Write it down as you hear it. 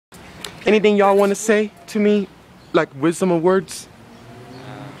Anything y'all want to say to me? Like wisdom or words?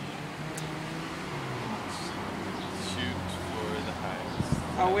 Shoot for the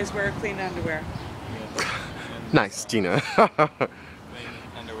highest. Always wear clean underwear. Nice, Gina. Clean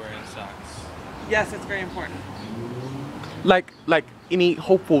underwear and socks. Yes, it's very important. like any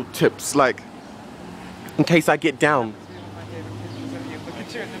hopeful tips, like in case I get down. Look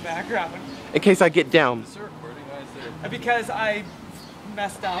at you in the background. In case I get down. Is there recording? Why is there? Because I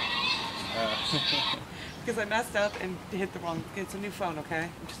messed up. Because I messed up and hit the wrong. It's a new phone, okay?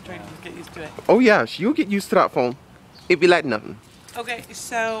 I'm just trying to get used to it. Oh yeah, you'll get used to that phone. It'd be like nothing. Okay,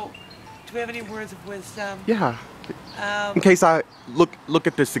 so do we have any words of wisdom? Yeah. In case I look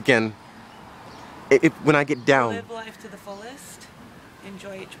at this again. When I get down. Live life to the fullest.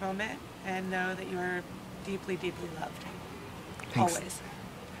 Enjoy each moment, and know that you are deeply, deeply loved. Thanks. Always.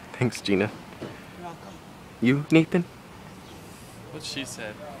 Thanks, Gina. You're welcome. You, Nathan? What she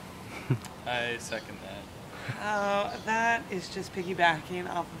said. I second that. Oh, that is just piggybacking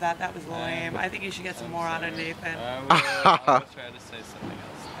off of that. That was lame. I think you should get some more out of Nathan. I will try to say something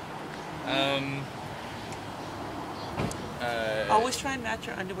else. Always try and match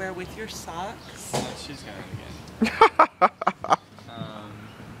your underwear with your socks. Oh, she's going again.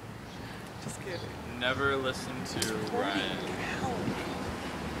 Just kidding. Never listen to Ryan.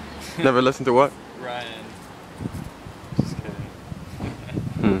 Never listen to what? Ryan. Just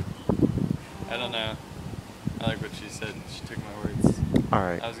kidding. I don't know. I like what she said. She took my words.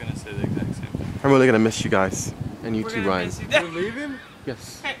 Alright. I was gonna say the exact same thing. I'm really gonna miss you guys. And you We're too, gonna Ryan. miss you. You're leaving?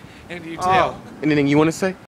 Yes. And you too. Oh. Anything you want to say?